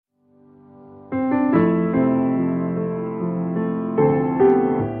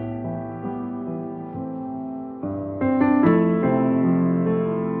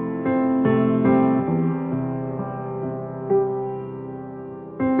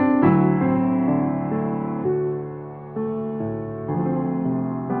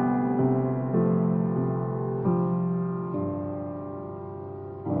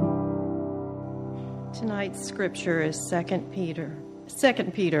Tonight's scripture is 2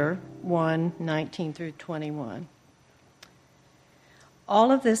 Peter 1, 19 through 21.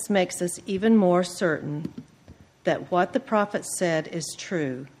 All of this makes us even more certain that what the prophet said is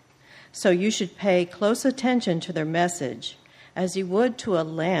true. So you should pay close attention to their message as you would to a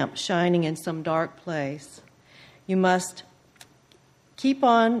lamp shining in some dark place. You must keep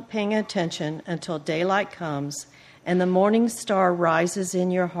on paying attention until daylight comes and the morning star rises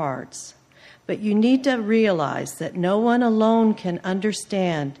in your hearts. But you need to realize that no one alone can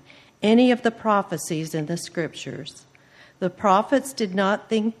understand any of the prophecies in the scriptures. The prophets did not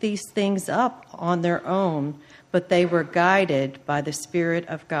think these things up on their own, but they were guided by the Spirit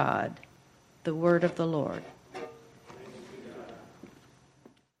of God. The word of the Lord.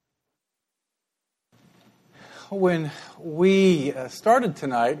 When we started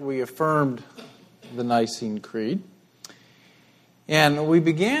tonight, we affirmed the Nicene Creed. And we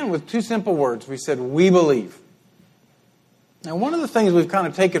began with two simple words. We said, we believe. Now, one of the things we've kind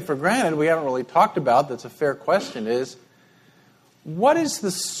of taken for granted, we haven't really talked about, that's a fair question, is what is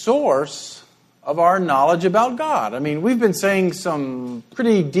the source of our knowledge about God? I mean, we've been saying some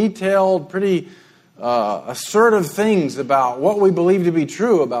pretty detailed, pretty assertive things about what we believe to be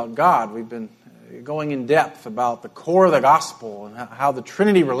true about God. We've been going in depth about the core of the gospel and how the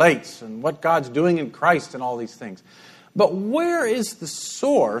Trinity relates and what God's doing in Christ and all these things. But where is the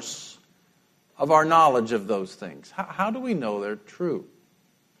source of our knowledge of those things? How do we know they're true?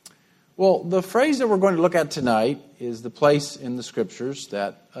 Well, the phrase that we're going to look at tonight is the place in the Scriptures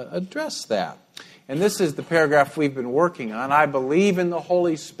that address that. And this is the paragraph we've been working on. I believe in the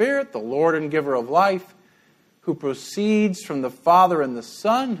Holy Spirit, the Lord and giver of life, who proceeds from the Father and the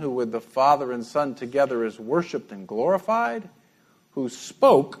Son, who with the Father and Son together is worshipped and glorified, who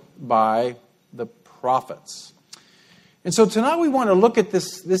spoke by the prophets. And so tonight we want to look at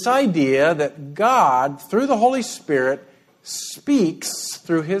this idea that God, through the Holy Spirit, speaks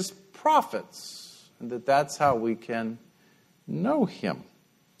through His prophets, and that's how we can know Him.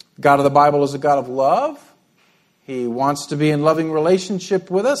 The God of the Bible is a God of love. He wants to be in loving relationship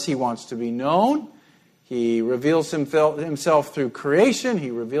with us. He wants to be known. He reveals Himself through creation.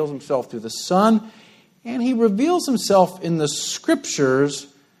 He reveals Himself through the Son. And He reveals Himself in the Scriptures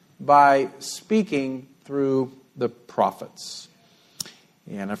by speaking through the prophets.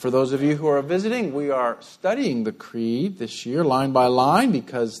 And for those of you who are visiting, we are studying the Creed this year, line by line,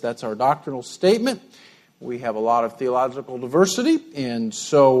 because that's our doctrinal statement. We have a lot of theological diversity, and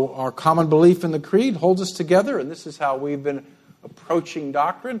so our common belief in the Creed holds us together, and this is how we've been approaching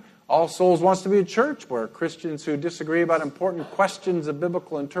doctrine. All Souls wants to be a church where Christians who disagree about important questions of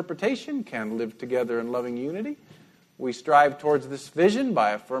biblical interpretation can live together in loving unity. We strive towards this vision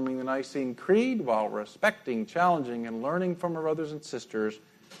by affirming the Nicene Creed while respecting, challenging, and learning from our brothers and sisters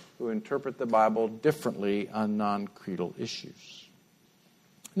who interpret the Bible differently on non-creedal issues.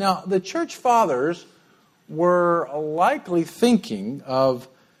 Now, the Church Fathers were likely thinking of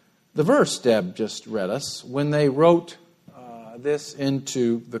the verse Deb just read us when they wrote this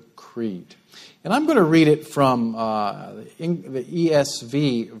into the Creed. And I'm going to read it from the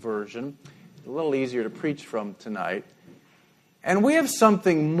ESV version. A little easier to preach from tonight. And we have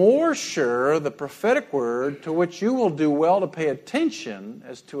something more sure, the prophetic word, to which you will do well to pay attention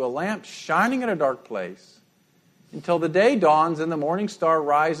as to a lamp shining in a dark place, until the day dawns and the morning star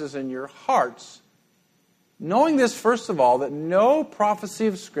rises in your hearts. Knowing this, first of all, that no prophecy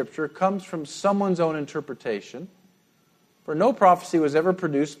of Scripture comes from someone's own interpretation, for no prophecy was ever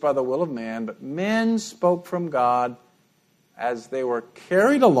produced by the will of man, but men spoke from God as they were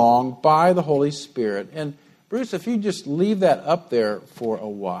carried along by the Holy Spirit. And Bruce, if you just leave that up there for a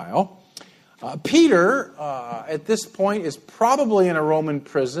while. Peter, at this point, is probably in a Roman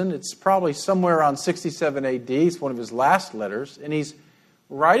prison. It's probably somewhere around 67 AD. It's one of his last letters. And he's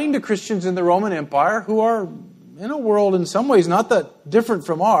writing to Christians in the Roman Empire who are in a world in some ways not that different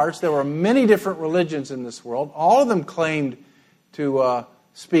from ours. There were many different religions in this world. All of them claimed to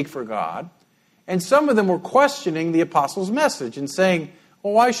speak for God. And some of them were questioning the apostles' message and saying,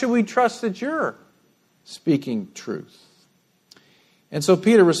 well, why should we trust that you're speaking truth? And so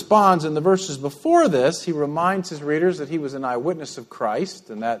Peter responds in the verses before this. He reminds his readers that he was an eyewitness of Christ,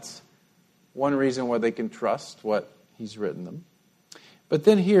 and that's one reason why they can trust what he's written them. But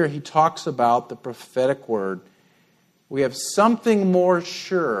then here he talks about the prophetic word. We have something more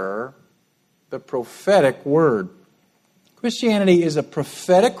sure, the prophetic word. Christianity is a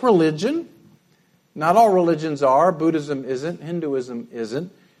prophetic religion. Not all religions are. Buddhism isn't. Hinduism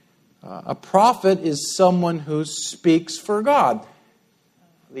isn't. A prophet is someone who speaks for God.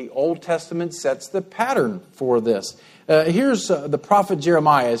 The Old Testament sets the pattern for this. Here's the prophet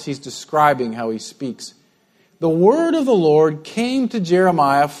Jeremiah as he's describing how he speaks the word of the Lord came to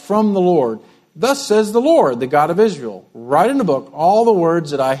Jeremiah from the Lord. Thus says the Lord, the God of Israel, write in a book all the words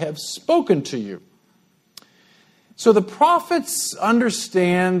that I have spoken to you. So the prophets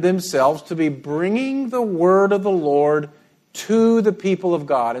understand themselves to be bringing the word of the Lord to the people of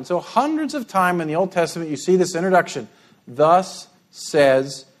God. And so hundreds of times in the Old Testament you see this introduction, thus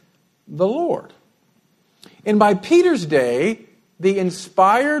says the Lord. And by Peter's day, the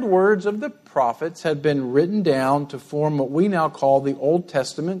inspired words of the prophets had been written down to form what we now call the Old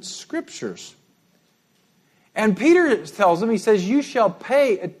Testament Scriptures. And Peter tells them, he says, you shall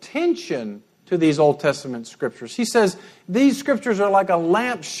pay attention to these Old Testament Scriptures. He says, these Scriptures are like a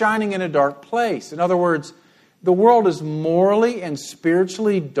lamp shining in a dark place. In other words, the world is morally and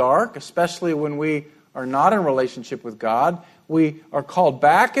spiritually dark, especially when we are not in relationship with God. We are called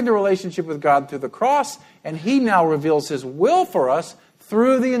back into relationship with God through the cross, and He now reveals His will for us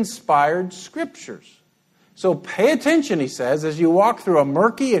through the inspired Scriptures. So pay attention, he says, as you walk through a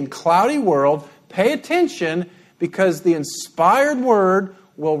murky and cloudy world, pay attention because the inspired Word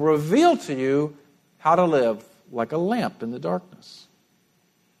will reveal to you how to live like a lamp in the darkness.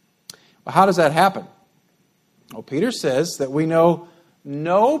 Well, how does that happen? Well, Peter says that we know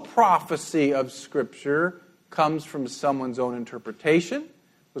no prophecy of Scripture comes from someone's own interpretation,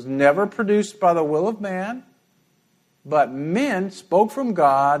 was never produced by the will of man, but men spoke from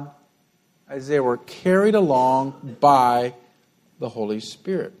God as they were carried along by the Holy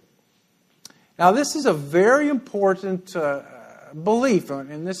Spirit. Now, this is a very important belief.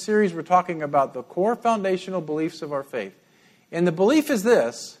 In this series, we're talking about the core foundational beliefs of our faith. And the belief is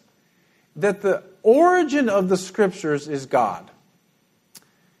this, that the origin of the Scriptures is God.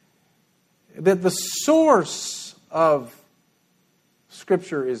 That the source of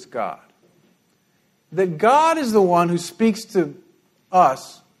Scripture is God. That God is the one who speaks to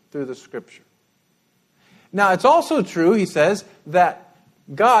us through the Scripture. Now, it's also true, he says, that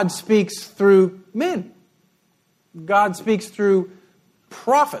God speaks through men. God speaks through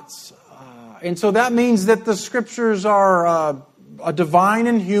prophets. And so that means that the Scriptures are a divine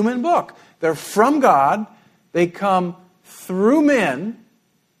and human book. They're from God. They come through men.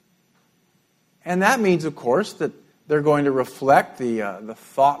 And that means, of course, that they're going to reflect the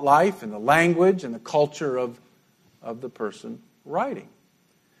thought life and the language and the culture of the person writing.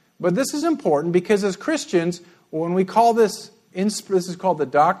 But this is important because as Christians, when we call this is called the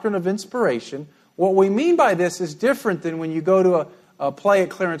doctrine of inspiration, what we mean by this is different than when you go to a play at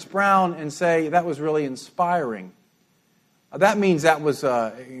Clarence Brown and say, that was really inspiring. That means that was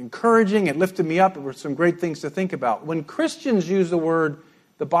encouraging, it lifted me up, there were some great things to think about. When Christians use the word,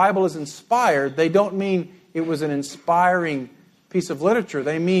 the Bible is inspired, they don't mean it was an inspiring piece of literature.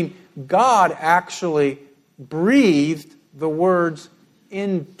 They mean God actually breathed the words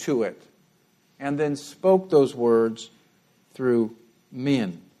into it and then spoke those words through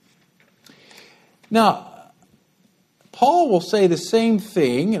men. Now, Paul will say the same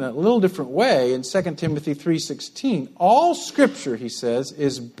thing in a little different way in 2 Timothy 3:16. All Scripture, he says,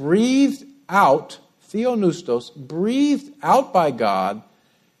 is breathed out, theopneustos, breathed out by God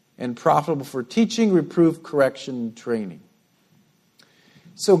and profitable for teaching, reproof, correction, and training.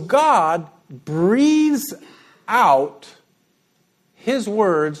 So God breathes out His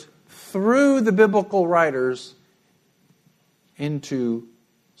words through the biblical writers into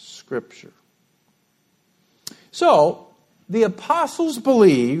Scripture. So, the apostles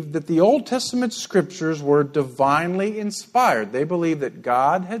believed that the Old Testament Scriptures were divinely inspired. They believed that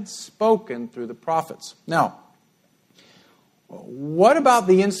God had spoken through the prophets. Now, what about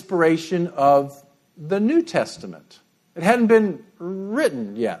the inspiration of the New Testament? It hadn't been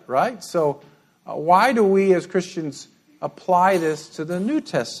written yet, right? So, why do we as Christians apply this to the New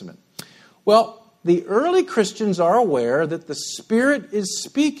Testament? Well, the early Christians are aware that the Spirit is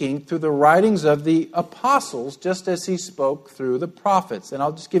speaking through the writings of the apostles, just as He spoke through the prophets. And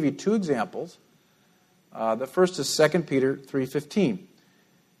I'll just give you two examples. The first is 2 Peter 3:15.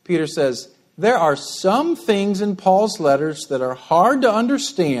 Peter says, there are some things in Paul's letters that are hard to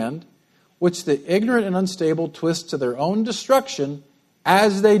understand, which the ignorant and unstable twist to their own destruction,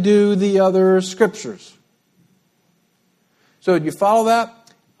 as they do the other Scriptures. So, do you follow that?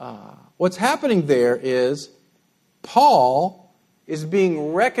 What's happening there is Paul is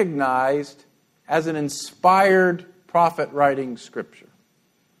being recognized as an inspired prophet writing Scripture.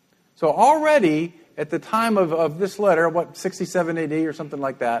 So already at the time of this letter, 67 AD or something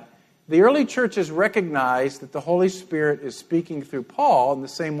like that, the early churches recognized that the Holy Spirit is speaking through Paul in the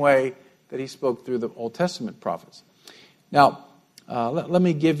same way that he spoke through the Old Testament prophets. Now, let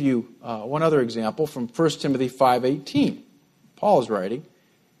me give you one other example from 1 Timothy 5:18. Paul is writing,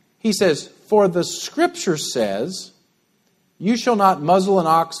 He says, "For the Scripture says, you shall not muzzle an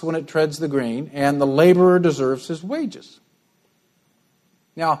ox when it treads the grain, and the laborer deserves his wages."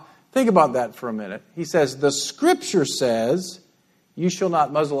 Now, think about that for a minute. He says, the Scripture says, you shall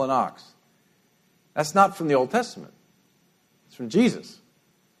not muzzle an ox. That's not from the Old Testament. It's from Jesus.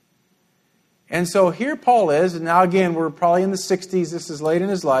 And so here Paul is, and now again, we're probably in the 60s, this is late in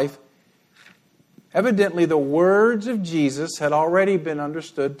his life. Evidently, the words of Jesus had already been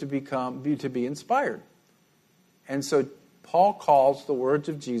understood to be inspired. And so Paul calls the words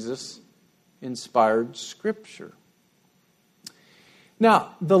of Jesus inspired Scripture.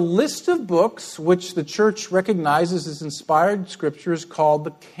 Now, the list of books which the church recognizes as inspired Scripture is called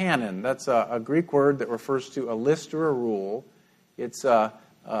the canon. That's a Greek word that refers to a list or a rule. It's the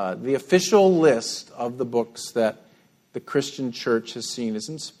official list of the books that the Christian church has seen as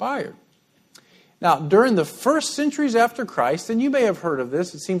inspired. Now, during the first centuries after Christ, and you may have heard of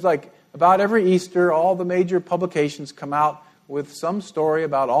this, it seems like about every Easter, all the major publications come out with some story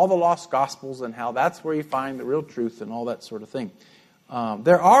about all the lost Gospels and how that's where you find the real truth and all that sort of thing.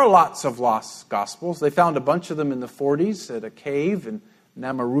 There are lots of lost Gospels. They found a bunch of them in the 40s at a cave in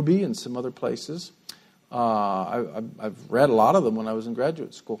Namarubi and some other places. I've read a lot of them when I was in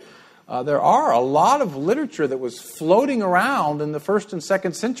graduate school. There are a lot of literature that was floating around in the 1st and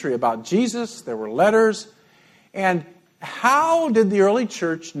 2nd century about Jesus. There were letters. And how did the early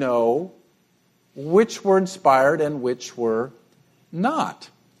church know which were inspired and which were not?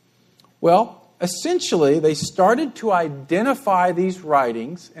 Well, essentially, they started to identify these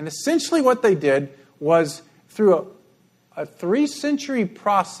writings, and essentially what they did was, through a 3-century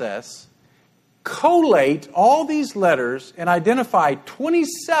process, collate all these letters and identify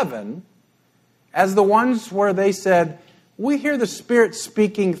 27 as the ones where they said, we hear the Spirit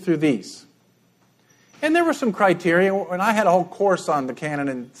speaking through these. And there were some criteria, and I had a whole course on the canon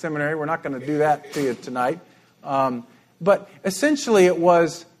in seminary. We're not going to do that to you tonight. But essentially it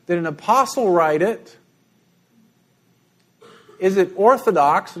was, did an apostle write it? Is it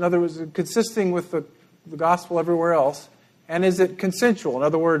orthodox? In other words, consisting with the gospel everywhere else? And is it consensual? In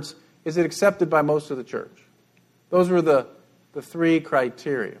other words, is it accepted by most of the church? Those were the 3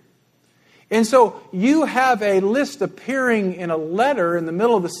 criteria. And so you have a list appearing in a letter in the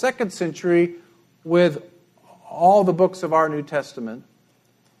middle of the 2nd century with all the books of our New Testament.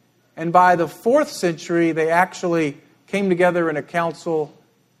 And by the 4th century, they actually came together in a council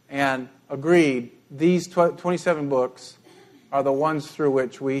and agreed these 27 books are the ones through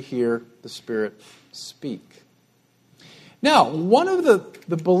which we hear the Spirit speak. Now, one of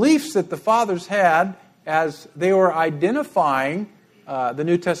the beliefs that the fathers had as they were identifying the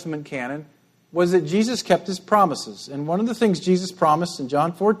New Testament canon was that Jesus kept His promises. And one of the things Jesus promised in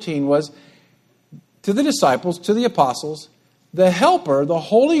John 14 was to the disciples, to the apostles, the Helper, the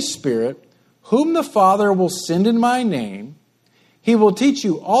Holy Spirit, whom the Father will send in my name, He will teach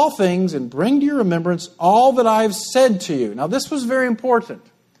you all things and bring to your remembrance all that I have said to you. Now, this was very important.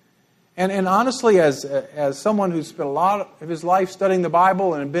 And honestly, as someone who's spent a lot of his life studying the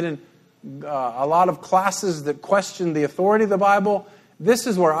Bible and been in a lot of classes that question the authority of the Bible, this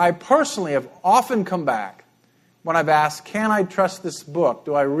is where I personally have often come back when I've asked, can I trust this book?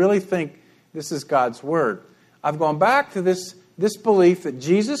 Do I really think this is God's Word? I've gone back to this belief that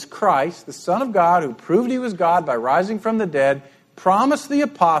Jesus Christ, the Son of God, who proved He was God by rising from the dead, promised the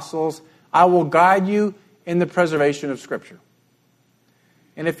apostles, I will guide you in the preservation of Scripture.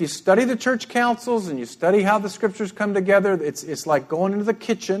 And if you study the church councils and you study how the Scriptures come together, it's like going into the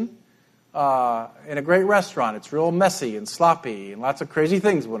kitchen in a great restaurant. It's real messy and sloppy and lots of crazy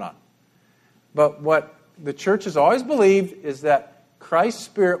things went on. But what the church has always believed is that Christ's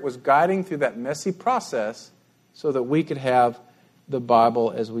Spirit was guiding through that messy process so that we could have the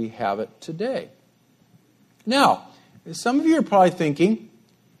Bible as we have it today. Now, some of you are probably thinking,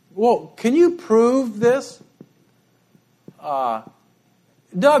 well, can you prove this?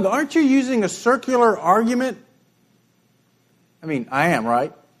 Doug, aren't you using a circular argument? I mean, I am,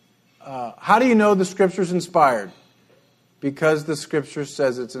 right? How do you know the Scripture's inspired? Because the Scripture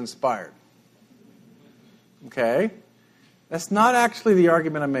says it's inspired. Okay? That's not actually the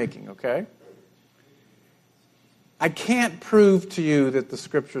argument I'm making, okay? I can't prove to you that the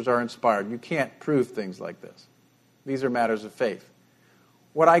Scriptures are inspired. You can't prove things like this. These are matters of faith.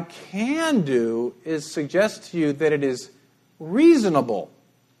 What I can do is suggest to you that it is reasonable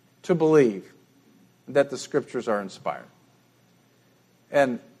to believe that the Scriptures are inspired.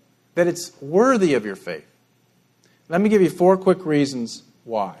 And that it's worthy of your faith. Let me give you 4 quick reasons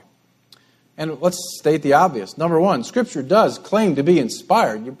why. And let's state the obvious. Number 1, Scripture does claim to be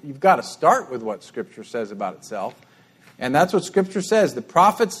inspired. You've got to start with what Scripture says about itself. And that's what Scripture says. The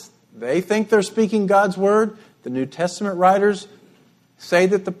prophets They think they're speaking God's word. The New Testament writers say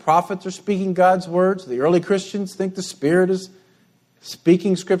that the prophets are speaking God's words. The early Christians think the Spirit is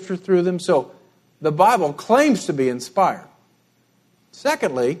speaking Scripture through them. So the Bible claims to be inspired.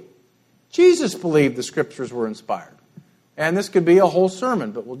 Secondly, Jesus believed the Scriptures were inspired. And this could be a whole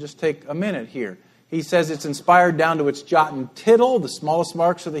sermon, but we'll just take a minute here. He says it's inspired down to its jot and tittle, the smallest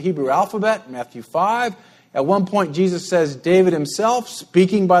marks of the Hebrew alphabet, Matthew 5. At one point, Jesus says David himself,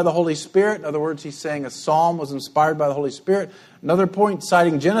 speaking by the Holy Spirit. In other words, he's saying a psalm was inspired by the Holy Spirit. Another point,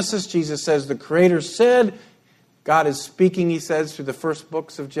 citing Genesis, Jesus says the Creator said. God is speaking, he says, through the first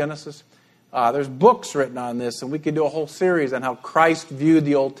books of Genesis. There's books written on this, and we could do a whole series on how Christ viewed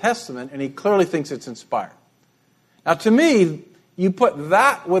the Old Testament, and he clearly thinks it's inspired. Now, to me, you put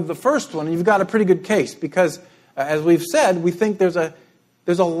that with the first one, and you've got a pretty good case, because, as we've said, we think there's a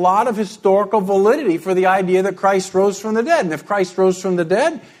lot of historical validity for the idea that Christ rose from the dead. And if Christ rose from the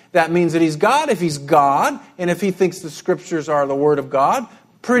dead, that means that he's God. If he's God, and if he thinks the Scriptures are the Word of God,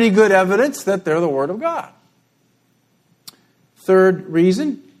 pretty good evidence that they're the Word of God. Third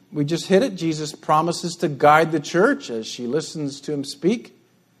reason, we just hit it. Jesus promises to guide the church as she listens to him speak.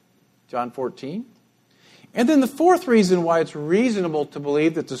 John 14. And then the fourth reason why it's reasonable to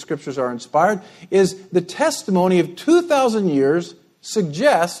believe that the Scriptures are inspired is the testimony of 2,000 years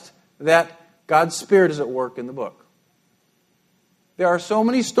suggests that God's Spirit is at work in the book. There are so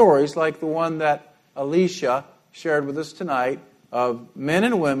many stories like the one that Alicia shared with us tonight of men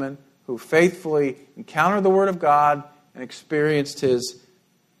and women who faithfully encountered the Word of God and experienced His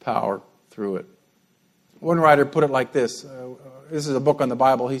power through it. One writer put it like this. This is a book on the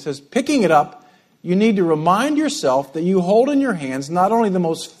Bible. He says, picking it up, you need to remind yourself that you hold in your hands not only the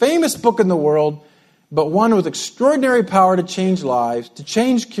most famous book in the world, but one with extraordinary power to change lives, to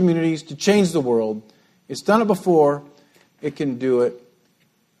change communities, to change the world. It's done it before. It can do it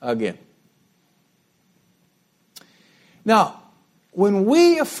again. Now, when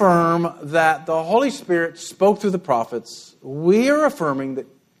we affirm that the Holy Spirit spoke through the prophets, we are affirming that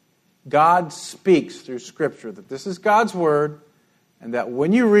God speaks through Scripture, that this is God's Word, and that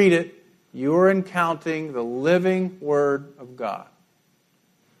when you read it, you are encountering the living Word of God.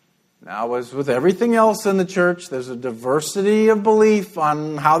 Now, as with everything else in the church, there's a diversity of belief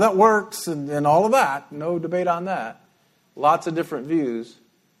on how that works and all of that. No debate on that. Lots of different views.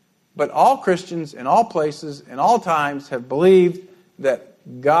 But all Christians in all places, in all times, have believed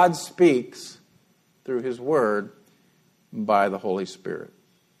that God speaks through His Word by the Holy Spirit.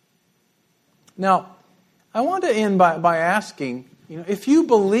 Now, I want to end by asking, if you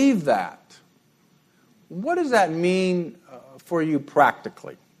believe that, what does that mean for you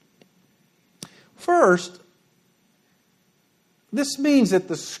practically? First, this means that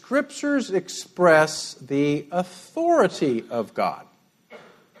the Scriptures express the authority of God.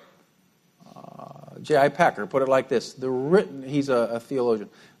 J.I. Packer put it like this. He's a theologian.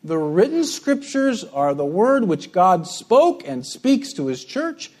 The written Scriptures are the word which God spoke and speaks to His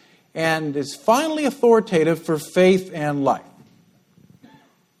church and is finally authoritative for faith and life.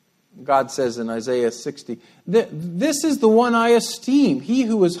 God says in Isaiah 60, this is the one I esteem, he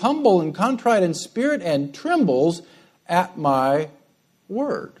who is humble and contrite in spirit and trembles at my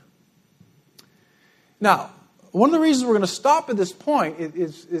word. Now, one of the reasons we're going to stop at this point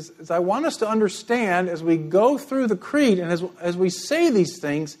is I want us to understand as we go through the creed and as we say these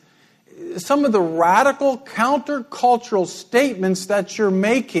things, some of the radical countercultural statements that you're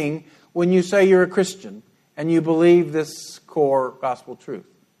making when you say you're a Christian and you believe this core gospel truth.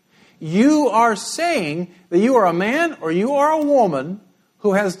 You are saying that you are a man or you are a woman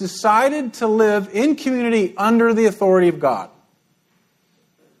who has decided to live in community under the authority of God.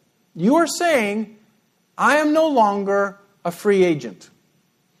 You are saying, I am no longer a free agent.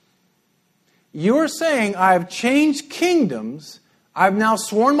 You are saying, I have changed kingdoms. I've now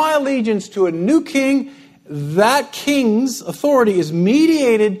sworn my allegiance to a new king. That king's authority is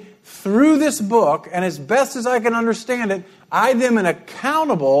mediated through this book, and as best as I can understand it, I then am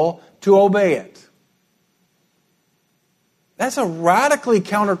accountable to obey it. That's a radically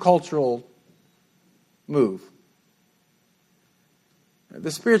countercultural move. The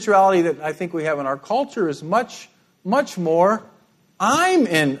spirituality that I think we have in our culture is much, much more, I'm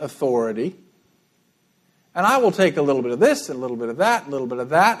in authority, and I will take a little bit of this, and a little bit of that, and a little bit of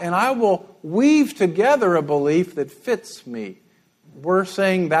that, and I will weave together a belief that fits me. We're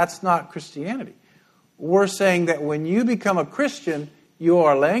saying that's not Christianity. We're saying that when you become a Christian, you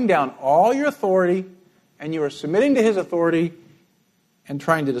are laying down all your authority, and you are submitting to His authority and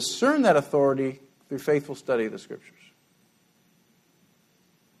trying to discern that authority through faithful study of the Scriptures.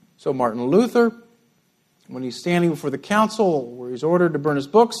 So Martin Luther When he's standing before the council, where he's ordered to burn his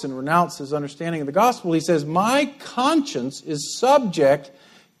books and renounce his understanding of the gospel, he says, "My conscience is subject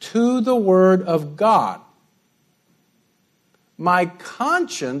to the word of God." My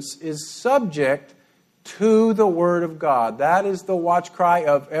conscience is subject to the word of God. That is the watch cry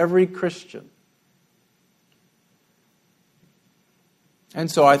of every Christian. And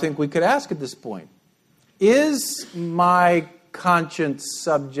so I think we could ask at this point, is my conscience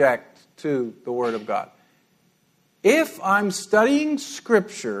subject to the word of God? If I'm studying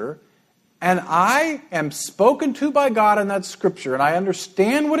Scripture and I am spoken to by God in that Scripture and I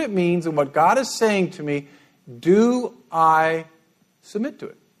understand what it means and what God is saying to me, do I submit to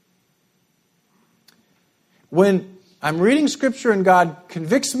it? When I'm reading Scripture and God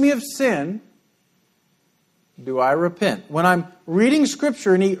convicts me of sin, do I repent? When I'm reading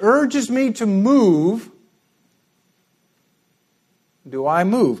Scripture and He urges me to move, do I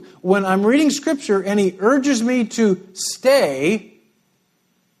move? When I'm reading Scripture and He urges me to stay,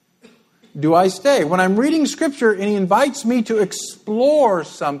 do I stay? When I'm reading Scripture and He invites me to explore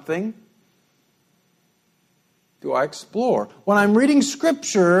something, do I explore? When I'm reading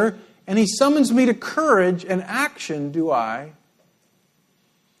Scripture and He summons me to courage and action, do I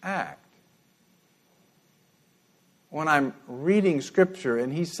act? When I'm reading Scripture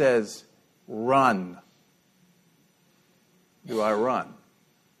and He says, run, do I run?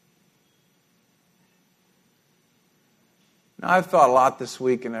 Now, I've thought a lot this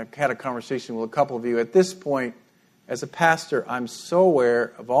week, and I've had a conversation with a couple of you. At this point, as a pastor, I'm so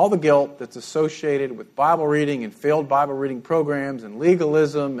aware of all the guilt that's associated with Bible reading and failed Bible reading programs and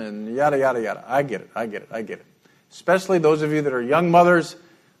legalism and yada, yada, yada. I get it. Especially those of you that are young mothers.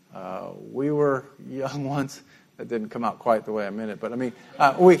 We were young once. That didn't come out quite the way I meant it. But I mean,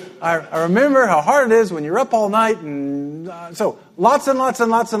 I remember how hard it is when you're up all night. And so lots and lots and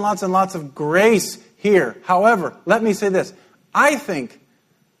lots and lots and lots of grace here. However, let me say this. I think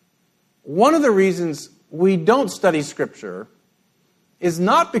one of the reasons we don't study Scripture is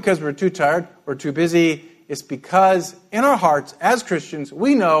not because we're too tired or too busy. It's because in our hearts, as Christians,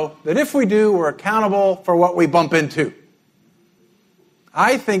 we know that if we do, we're accountable for what we bump into.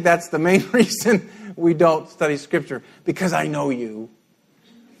 I think that's the main reason we don't study Scripture, because I know you.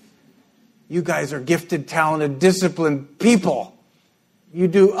 You guys are gifted, talented, disciplined people. You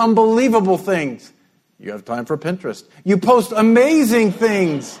do unbelievable things. You have time for Pinterest. You post amazing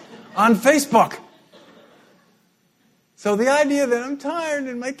things on Facebook. So the idea that I'm tired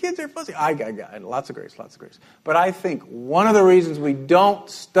and my kids are fussy, I got it. Lots of grace. But I think one of the reasons we don't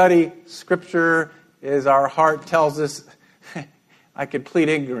study Scripture is our heart tells us, I could plead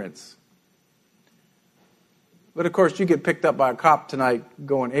ignorance. But of course, you get picked up by a cop tonight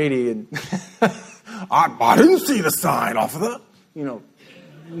going 80 and I didn't see the sign off of the,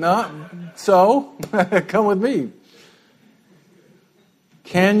 not so. Come with me.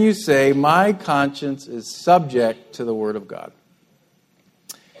 Can you say, my conscience is subject to the Word of God?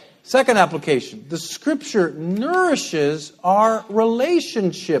 Second application, the Scripture nourishes our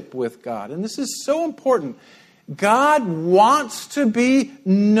relationship with God. And this is so important. God wants to be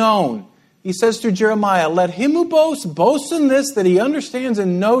known. He says through Jeremiah, let him who boast in this, that he understands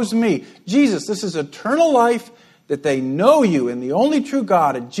and knows me. Jesus, this is eternal life, that they know you and the only true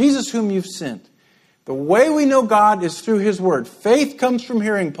God, and Jesus whom you've sent. The way we know God is through His Word. Faith comes from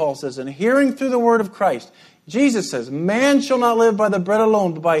hearing, Paul says, and hearing through the Word of Christ. Jesus says, man shall not live by the bread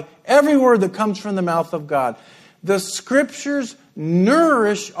alone, but by every word that comes from the mouth of God. The Scriptures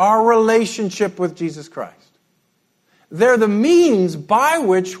nourish our relationship with Jesus Christ. They're the means by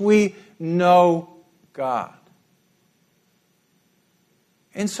which we know God.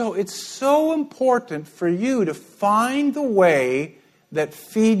 And so it's so important for you to find the way that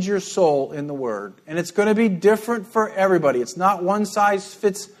feeds your soul in the Word. And it's going to be different for everybody. It's not one size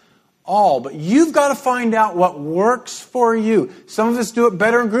fits all. But you've got to find out what works for you. Some of us do it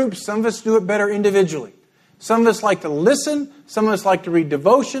better in groups. Some of us do it better individually. Some of us like to listen. Some of us like to read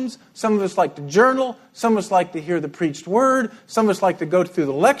devotions. Some of us like to journal. Some of us like to hear the preached word. Some of us like to go through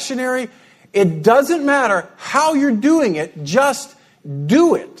the lectionary. It doesn't matter how you're doing it. Just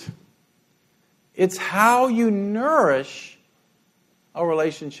do it. It's how you nourish a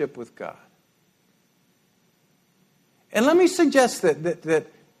relationship with God. And let me suggest that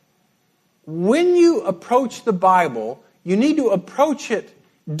when you approach the Bible, you need to approach it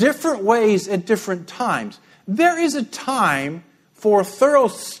different ways at different times. There is a time for thorough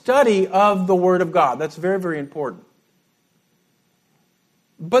study of the Word of God. That's very, very important.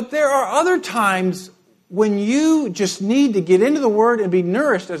 But there are other times when you just need to get into the Word and be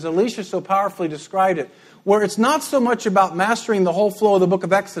nourished, as Alicia so powerfully described it, where it's not so much about mastering the whole flow of the book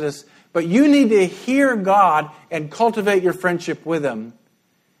of Exodus, But you need to hear God and cultivate your friendship with Him.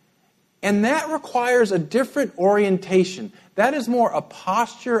 And that requires a different orientation. That is more a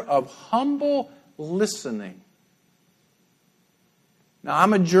posture of humble listening. Now,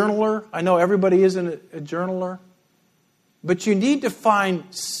 I'm a journaler. I know everybody isn't a journaler. But you need to find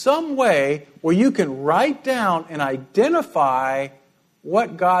some way where you can write down and identify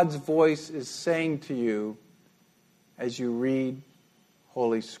what God's voice is saying to you as you read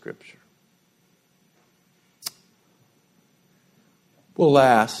Holy Scripture. Well,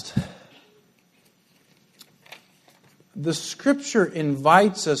 last, the Scripture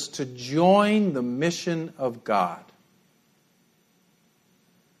invites us to join the mission of God.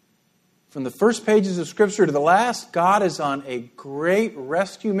 From the first pages of Scripture to the last, God is on a great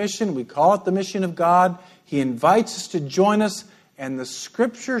rescue mission. We call it the mission of God. He invites us to join us, and the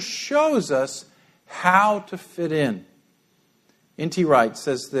Scripture shows us how to fit in. N.T. Wright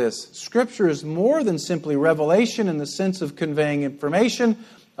says this: Scripture is more than simply revelation in the sense of conveying information.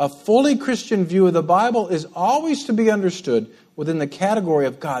 A fully Christian view of the Bible is always to be understood within the category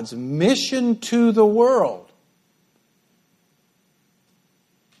of God's mission to the world.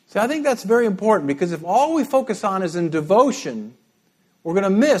 See, I think that's very important, because if all we focus on is in devotion, we're going to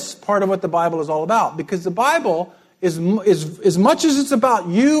miss part of what the Bible is all about. Because the Bible is as much as it's about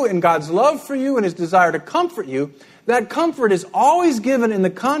you and God's love for you and His desire to comfort you, that comfort is always given in the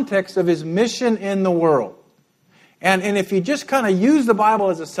context of His mission in the world. And if you just kind of use the Bible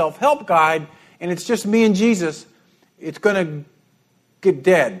as a self-help guide, and it's just me and Jesus, it's going to get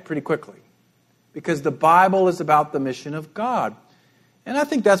dead pretty quickly. Because the Bible is about the mission of God. And I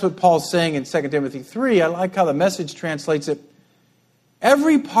think that's what Paul's saying in 2 Timothy 3. I like how the Message translates it.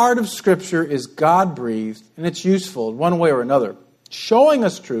 Every part of Scripture is God-breathed, and it's useful in one way or another, showing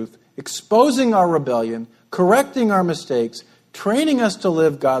us truth, exposing our rebellion, correcting our mistakes, training us to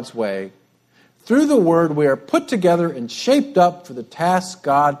live God's way. Through the Word, we are put together and shaped up for the task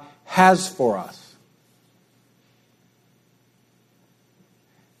God has for us.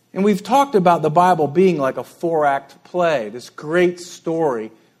 And we've talked about the Bible being like a 4-act play, this great story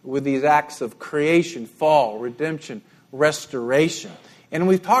with these acts of creation, fall, redemption, restoration. And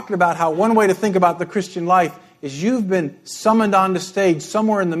we've talked about how one way to think about the Christian life is you've been summoned onto stage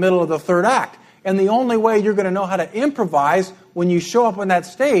somewhere in the middle of the 3rd act. And the only way you're going to know how to improvise when you show up on that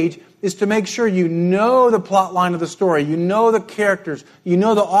stage is to make sure you know the plot line of the story, you know the characters, you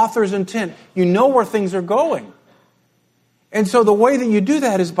know the author's intent, you know where things are going. And so the way that you do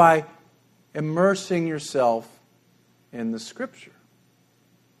that is by immersing yourself in the Scripture.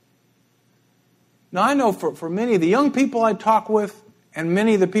 Now, I know for many of the young people I talk with, and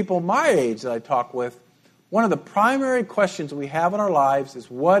many of the people my age that I talk with, one of the primary questions we have in our lives is,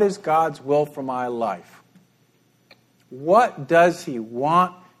 what is God's will for my life? What does He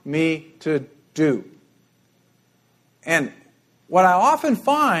want me to do? And what I often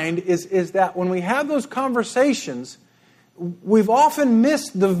find is that when we have those conversations, we've often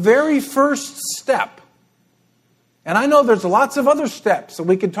missed the very first step. And I know there's lots of other steps that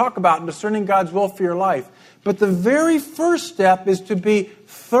we can talk about in discerning God's will for your life. But the very first step is to be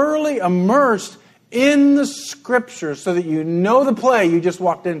thoroughly immersed in the Scripture so that you know the play you just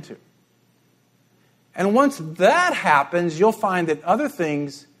walked into. And once that happens, you'll find that other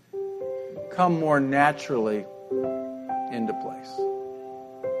things come more naturally into place.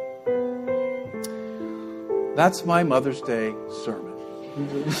 That's my Mother's Day sermon.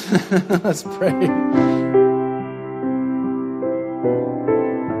 Let's pray.